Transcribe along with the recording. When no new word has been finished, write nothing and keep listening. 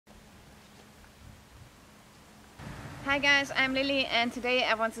Hi guys, I'm Lily and today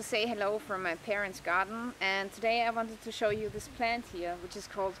I want to say hello from my parents' garden, and today I wanted to show you this plant here, which is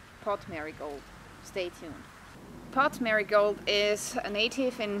called pot marigold. Stay tuned. Pot marigold is a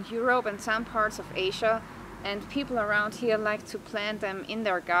native in Europe and some parts of Asia, and people around here like to plant them in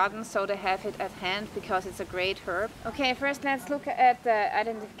their garden so they have it at hand because it's a great herb. Okay, first let's look at the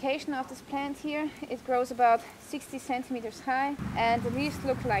identification of this plant here. It grows about 60 centimeters high and the leaves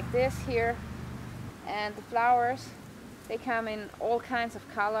look like this here, and the flowers, they come in all kinds of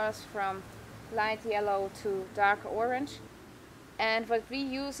colors from light yellow to dark orange. And what we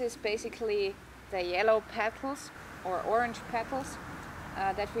use is basically the yellow petals or orange petals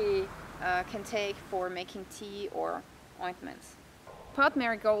that we can take for making tea or ointments. Pot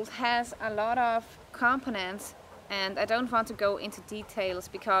marigold has a lot of components, and I don't want to go into details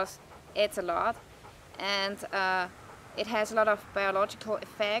because it's a lot, and it has a lot of biological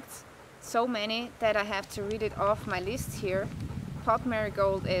effects. So many that I have to read it off my list here. Pot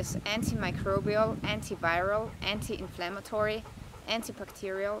marigold is antimicrobial, antiviral, anti-inflammatory,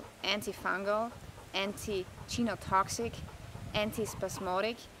 antibacterial, antifungal, anti-genotoxic,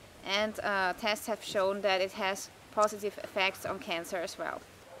 antispasmodic, and tests have shown that it has positive effects on cancer as well.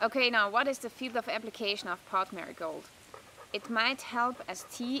 Okay, now what is the field of application of pot marigold? It might help as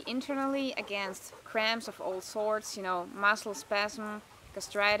tea internally against cramps of all sorts, muscle spasm,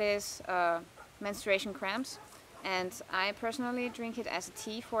 gastritis, menstruation cramps, and I personally drink it as a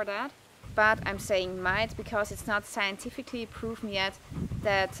tea for that. But I'm saying might because it's not scientifically proven yet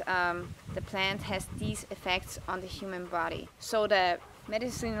that the plant has these effects on the human body. So the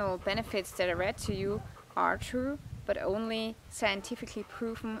medicinal benefits that I read to you are true, but only scientifically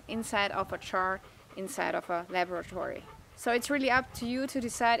proven inside of a jar, inside of a laboratory. So it's really up to you to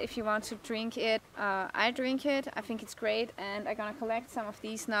decide if you want to drink it. I drink it, I think it's great, and I'm gonna collect some of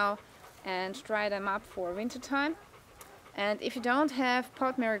these now and dry them up for winter time. And if you don't have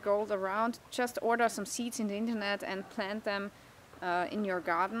pot marigold around, just order some seeds in the internet and plant them in your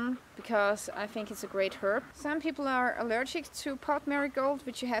garden, because I think it's a great herb. Some people are allergic to pot marigold,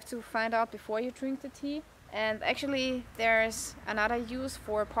 which you have to find out before you drink the tea. And actually there's another use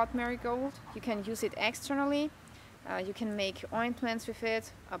for pot marigold. You can use it externally. You can make ointments with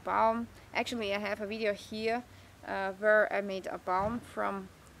it, a balm. Actually, I have a video here where I made a balm from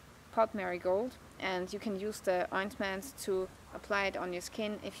pot marigold, and you can use the ointments to apply it on your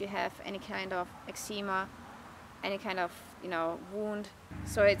skin if you have any kind of eczema, any kind of wound.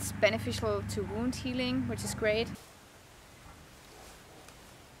 So it's beneficial to wound healing, which is great.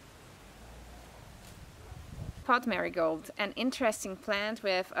 Pot marigold, an interesting plant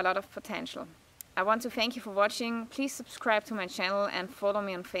with a lot of potential. I want to thank you for watching. Please subscribe to my channel and follow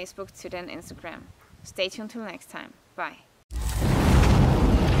me on Facebook, Twitter and Instagram. Stay tuned till next time. Bye.